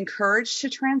 was encouraged to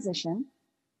transition.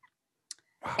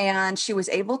 Wow. And she was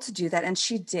able to do that. And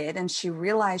she did. And she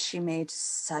realized she made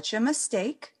such a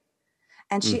mistake.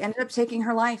 And she ended up taking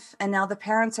her life. And now the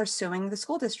parents are suing the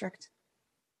school district.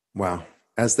 Wow.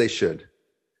 As they should.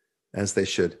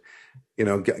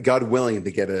 God willing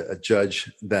to get a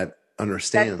judge that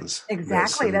understands.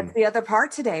 Exactly. That's the other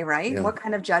part today, right? Yeah. What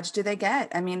kind of judge do they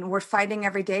get? I mean, we're fighting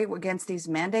every day against these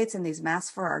mandates and these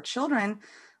masks for our children,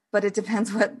 but it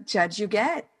depends what judge you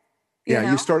get.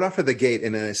 You start off at the gate.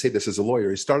 And I say this as a lawyer,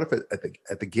 you start off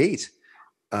at the gate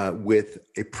with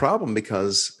a problem,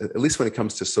 because at least when it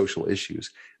comes to social issues,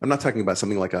 I'm not talking about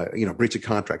something like a breach of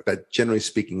contract that, generally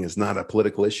speaking, is not a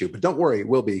political issue, but don't worry, it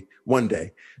will be one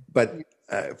day. But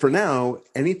for now,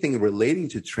 anything relating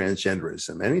to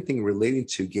transgenderism, anything relating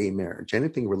to gay marriage,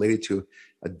 anything related to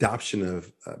adoption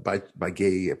of by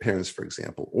gay parents, for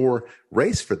example, or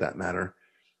race for that matter,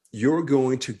 you're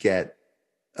going to get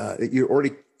you're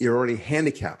already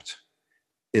handicapped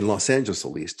in Los Angeles,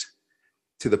 at least,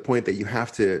 to the point that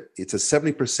it's a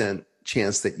 70%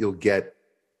 chance that you'll get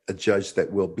a judge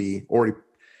that will be already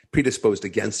predisposed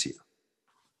against you.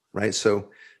 Right. So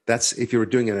that's, if you were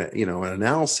doing an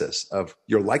analysis of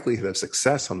your likelihood of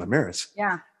success on the merits.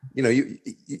 Yeah.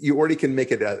 You already can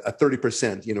make it a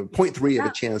 30%, 0.3 of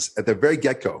a chance at the very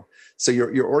get-go. So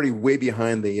you're already way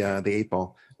behind the 8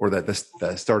 ball or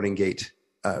the starting gate.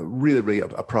 really, really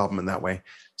a problem in that way.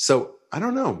 So I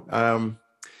don't know.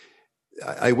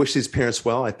 I wish these parents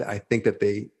well. I think that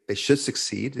they should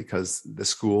succeed because the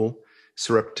school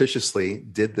surreptitiously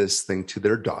did this thing to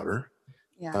their daughter.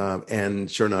 Yeah. And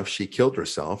sure enough, she killed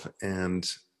herself. And,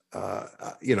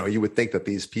 you would think that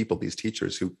these people, these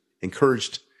teachers who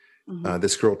encouraged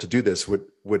this girl to do this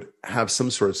would have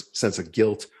some sort of sense of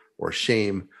guilt or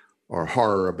shame or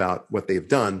horror about what they've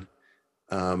done.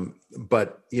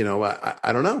 But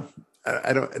I don't know.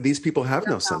 I don't. These people have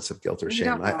no sense of guilt or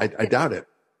shame. I doubt it.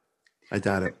 I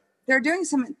doubt it. They're doing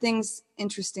some things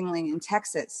interestingly in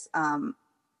Texas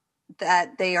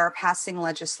that they are passing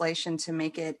legislation to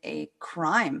make it a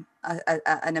crime,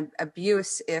 an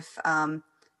abuse if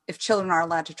children are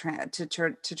allowed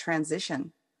to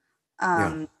transition.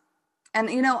 And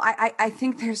I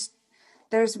think there's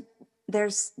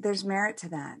merit to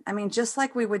that. I mean, just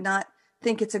like we would not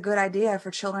think it's a good idea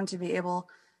for children to be able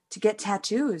to get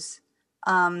tattoos,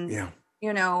 and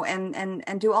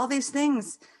do all these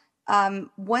things.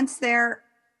 Once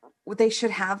they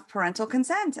should have parental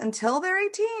consent until they're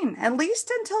 18, at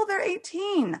least until they're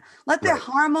 18. Let their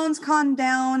hormones calm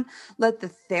down. Let the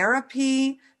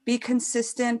therapy be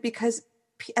consistent, because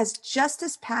just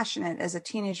as passionate as a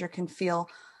teenager can feel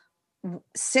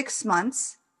 6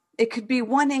 months, it could be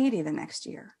 180 the next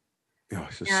year. Oh,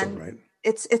 it's just so right.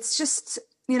 It's just,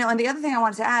 and the other thing I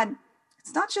wanted to add,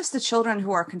 it's not just the children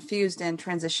who are confused and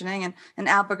transitioning, and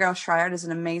Abigail Shrier does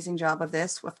an amazing job of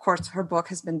this. Of course, her book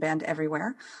has been banned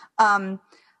everywhere.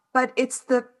 But it's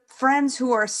the friends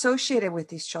who are associated with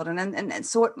these children. And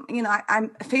so,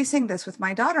 I'm facing this with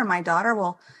my daughter. My daughter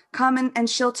will come and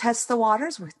she'll test the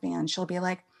waters with me, and she'll be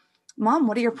like, Mom,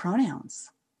 what are your pronouns?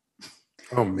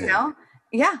 Oh, man.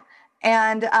 Yeah.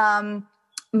 And,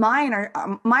 mine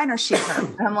are she, her.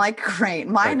 And I'm like, great.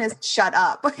 Mine is shut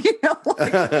up.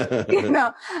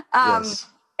 Yes.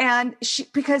 And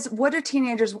because what do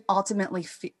teenagers ultimately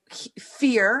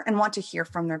fear and want to hear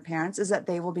from their parents is that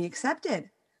they will be accepted.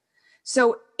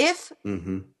 So if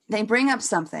they bring up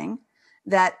something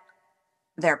that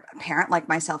their parent, like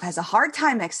myself, has a hard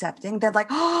time accepting, they're like,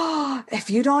 oh, if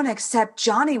you don't accept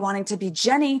Johnny wanting to be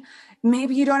Jenny,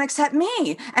 maybe you don't accept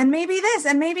me, and maybe this,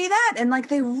 and maybe that. And like,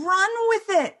 they run with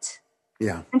it.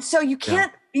 Yeah. And so you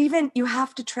can't you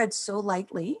have to tread so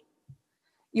lightly.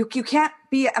 You can't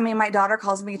be, my daughter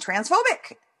calls me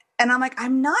transphobic, and I'm like,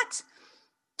 I'm not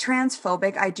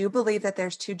transphobic. I do believe that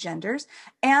there's two genders.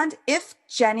 And if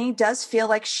Jenny does feel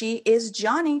like she is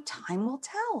Johnny, time will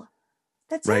tell.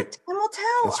 That's it. Time will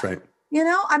tell. That's right.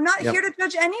 I'm not here to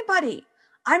judge anybody.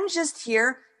 I'm just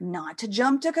here not to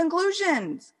jump to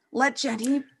conclusions. Let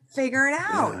Jenny figure it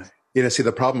out. Yeah. See,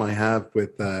 the problem I have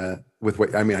with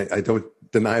what I don't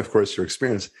deny, of course, your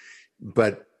experience,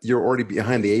 but you're already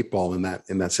behind the 8 ball in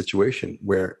that situation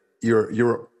where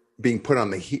you're being put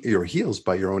on your heels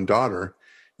by your own daughter.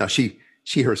 Now she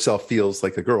herself feels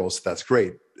like a girl, so that's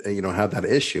great. You don't have that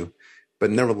issue,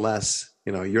 but nevertheless,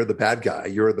 you're the bad guy.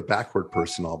 You're the backward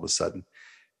person all of a sudden,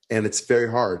 and it's very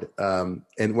hard.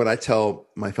 And what I tell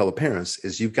my fellow parents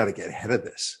is, you've got to get ahead of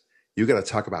this. You got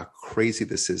to talk about how crazy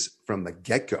this is from the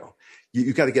get-go.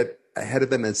 You got to get ahead of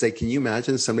them and say, can you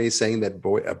imagine somebody saying that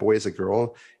a boy is a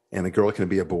girl and a girl can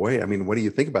be a boy? I mean, what do you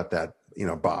think about that,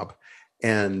 Bob?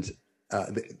 And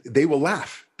they will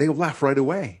laugh. They will laugh right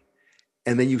away.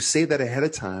 And then you say that ahead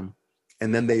of time,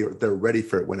 and then they're ready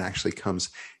for it when it actually comes.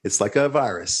 It's like a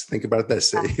virus. Think about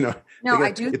this. No,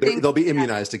 I do think they'll be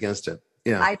immunized against it.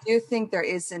 Yeah, I do think there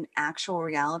is an actual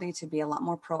reality to be a lot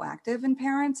more proactive in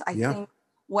parents. I think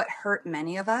what hurt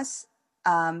many of us,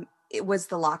 it was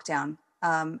the lockdown.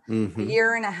 A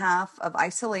year and a half of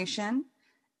isolation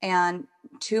and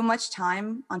too much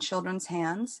time on children's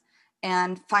hands,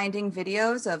 and finding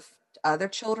videos of other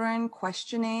children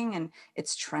questioning, and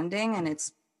it's trending. And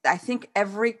I think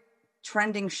every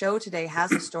trending show today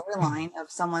has a storyline of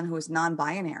someone who is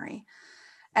non-binary.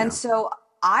 And so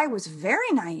I was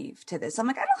very naive to this. I'm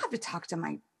like, I don't have to talk to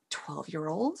my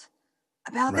 12-year-old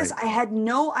about this. I had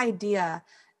no idea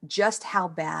just how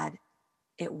bad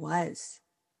it was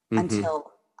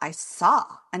until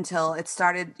it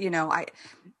started.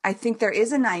 I think there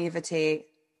is a naivety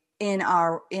in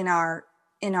our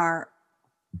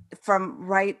from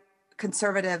right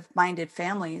conservative minded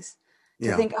families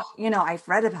to think, I've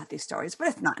read about these stories, but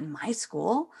it's not in my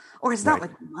school, or it's not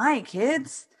with my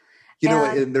kids.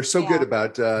 And they're so good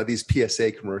about these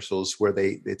PSA commercials where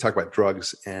they talk about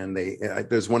drugs, and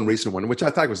there's one recent one, which I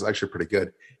thought was actually pretty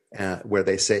good, where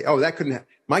they say, oh,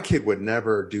 my kid would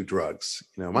never do drugs.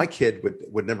 My kid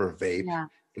would never vape,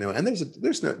 and there's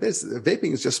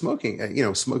vaping is just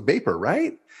smoking, smoke vapor.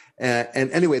 Right.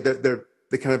 And anyway,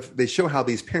 they show how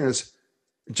these parents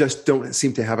just don't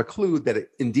seem to have a clue that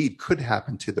it indeed could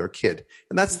happen to their kid.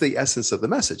 And that's the essence of the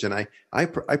message. And I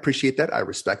appreciate that. I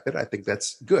respect that. I think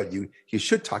that's good. You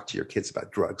should talk to your kids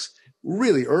about drugs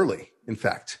really early. In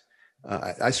fact,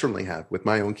 I certainly have with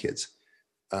my own kids.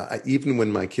 Even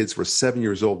when my kids were 7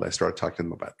 years old, I started talking to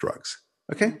them about drugs.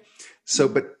 Okay. So,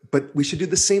 but we should do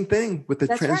the same thing with the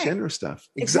transgender stuff.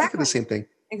 Exactly the same thing.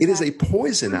 Exactly. It is a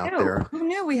poison out there. Who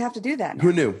knew we have to do that now?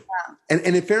 Who knew? Yeah.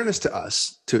 And in fairness to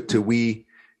us, to we,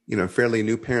 fairly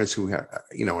new parents who have,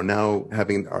 are now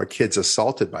having our kids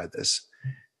assaulted by this,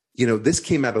 this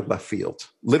came out of left field,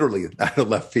 literally out of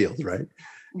left field, right?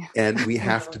 Yeah. And we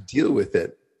have to deal with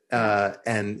it.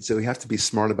 And so we have to be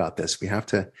smart about this. We have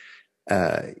to,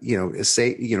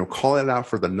 call it out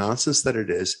for the nonsense that it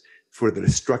is, for the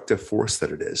destructive force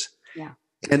that it is. Yeah.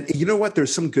 And you know what?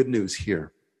 There's some good news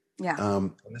here. Yeah.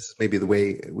 And this is maybe the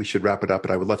way we should wrap it up, but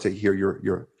I would love to hear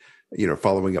your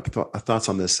following up thoughts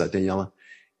on this, Daniela.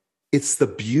 It's the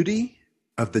beauty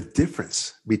of the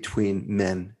difference between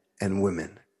men and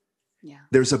women. Yeah.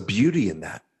 There's a beauty in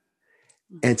that.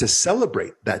 Mm-hmm. And to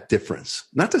celebrate that difference,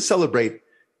 not to celebrate,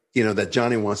 that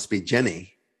Johnny wants to be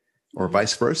Jenny or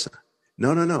vice versa.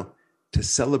 No. To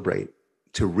celebrate,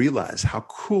 to realize how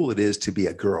cool it is to be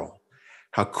a girl,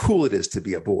 how cool it is to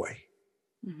be a boy.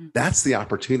 Mm-hmm. That's the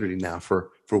opportunity now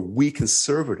for we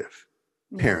conservative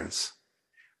parents.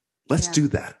 Let's do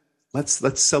that.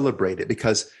 Let's celebrate it,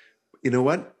 because you know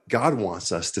what? God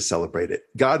wants us to celebrate it.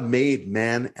 God made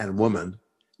man and woman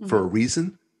for a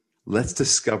reason. Let's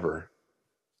discover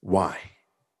why.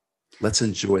 Let's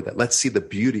enjoy that. Let's see the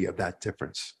beauty of that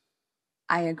difference.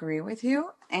 I agree with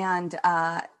you. And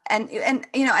at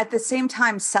the same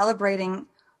time, celebrating,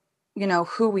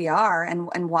 who we are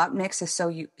and what makes us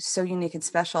so unique and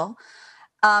special.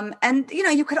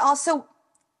 You could also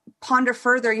ponder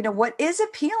further, what is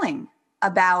appealing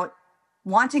about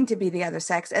wanting to be the other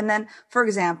sex. And then, for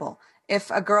example,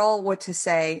 if a girl were to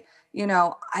say,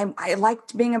 I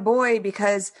liked being a boy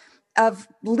because of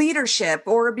leadership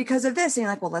or because of this, and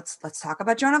you're like, well, let's talk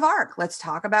about Joan of Arc. Let's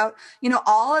talk about,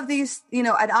 all of these,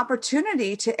 an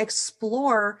opportunity to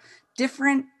explore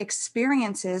different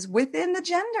experiences within the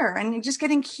gender and just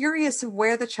getting curious of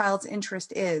where the child's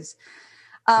interest is.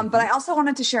 But I also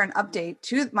wanted to share an update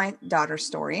to my daughter's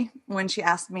story when she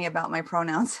asked me about my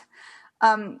pronouns.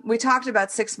 We talked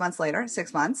about 6 months later,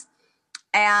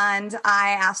 and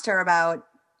I asked her about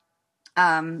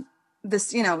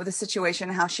this, the situation,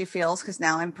 how she feels, because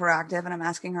now I'm proactive and I'm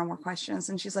asking her more questions.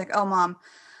 And she's like, oh, Mom,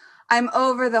 I'm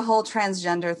over the whole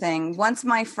transgender thing. Once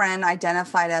my friend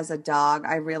identified as a dog,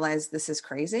 I realized this is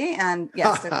crazy. And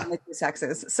yes, there's only two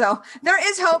sexes. So there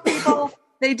is hope, people.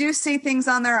 They do see things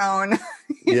on their own.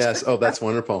 Yes. Oh, that's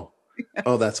wonderful.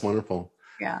 Oh, that's wonderful.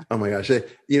 Yeah. Oh my gosh.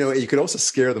 You could also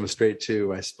scare them straight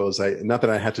too, I suppose. Not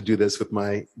that I had to do this with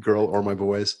my girl or my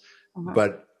boys,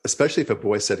 but especially if a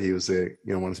boy said he was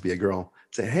wanted to be a girl,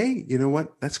 say, hey, you know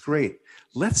what? That's great.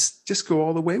 Let's just go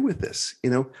all the way with this.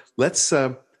 Let's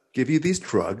give you these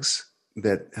drugs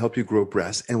that help you grow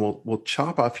breasts, and we'll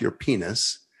chop off your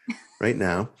penis right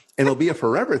now, and it'll be a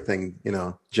forever thing,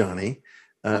 Johnny.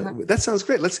 That sounds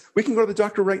great. We can go to the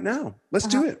doctor right now. Let's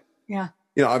do it. Yeah.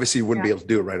 Obviously you wouldn't be able to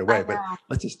do it right away, but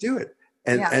let's just do it.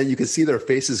 And you can see their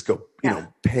faces go,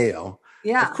 pale.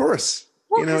 Yeah. Of course.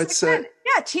 Well, it's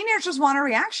teenagers want a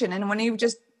reaction. And when you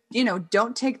just,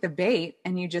 don't take the bait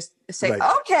and you just say,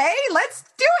 okay, let's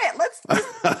do it.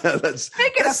 Let's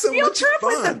make it a field trip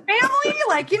with the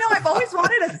family. I've always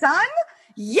wanted a son.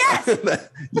 Yes.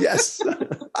 Yes.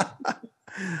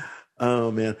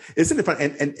 Oh man. Isn't it fun?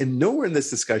 And nowhere in this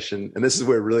discussion, and this is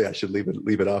where really I should leave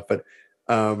it off, but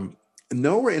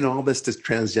nowhere in all this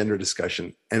transgender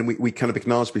discussion, and we kind of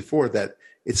acknowledged before that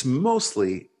it's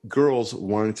mostly girls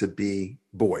wanting to be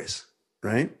boys,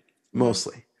 right?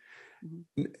 Mostly.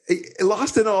 Mm-hmm.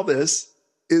 Lost in all this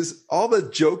is all the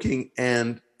joking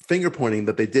and finger pointing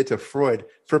that they did to Freud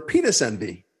for penis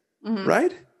envy,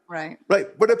 right? Right.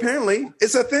 But apparently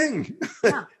it's a thing.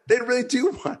 Yeah. They really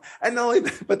do want, and not only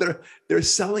that, but they're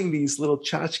selling these little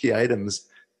tchotchke items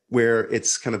where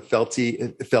it's kind of felt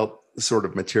sort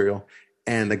of material,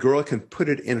 and the girl can put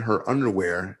it in her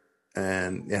underwear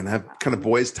and have kind of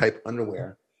boys type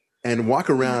underwear and walk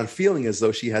around feeling as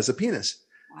though she has a penis.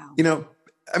 Wow.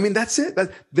 That's it.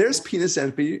 There's penis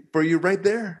envy for you right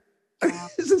there. Wow.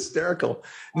 It's hysterical.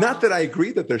 Wow. Not that I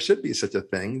agree that there should be such a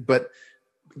thing, but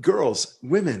girls,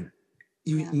 women,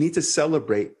 you need to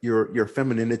celebrate your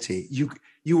femininity.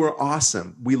 You are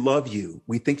awesome. We love you.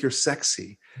 We think you're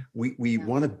sexy. We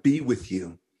want to be with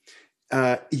you.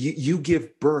 You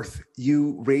give birth,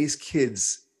 you raise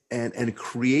kids and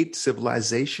create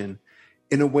civilization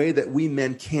in a way that we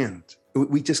men can't.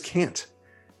 We just can't.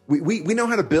 we know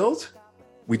how to build.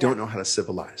 We don't know how to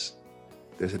civilize.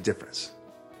 There's a difference.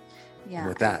 Yeah. And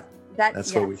with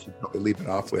that's what we should probably leave it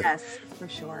off with. Yes, for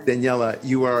sure. Daniela,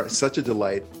 you are such a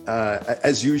delight.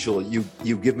 As usual, you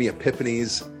give me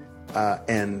epiphanies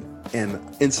and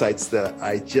insights that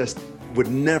I just would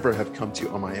never have come to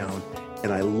on my own.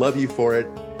 And I love you for it.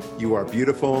 You are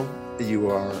beautiful. You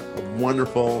are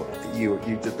wonderful. You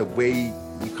did the way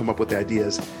you come up with the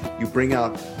ideas. You bring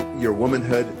out your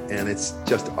womanhood, and it's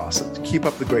just awesome. Keep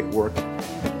up the great work.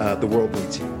 The world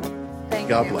needs you. Thank you.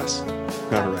 God bless.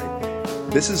 All right.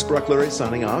 This is Brock Lurie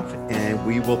signing off, and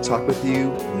we will talk with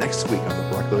you next week on the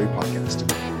Brock Lurie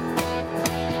Podcast.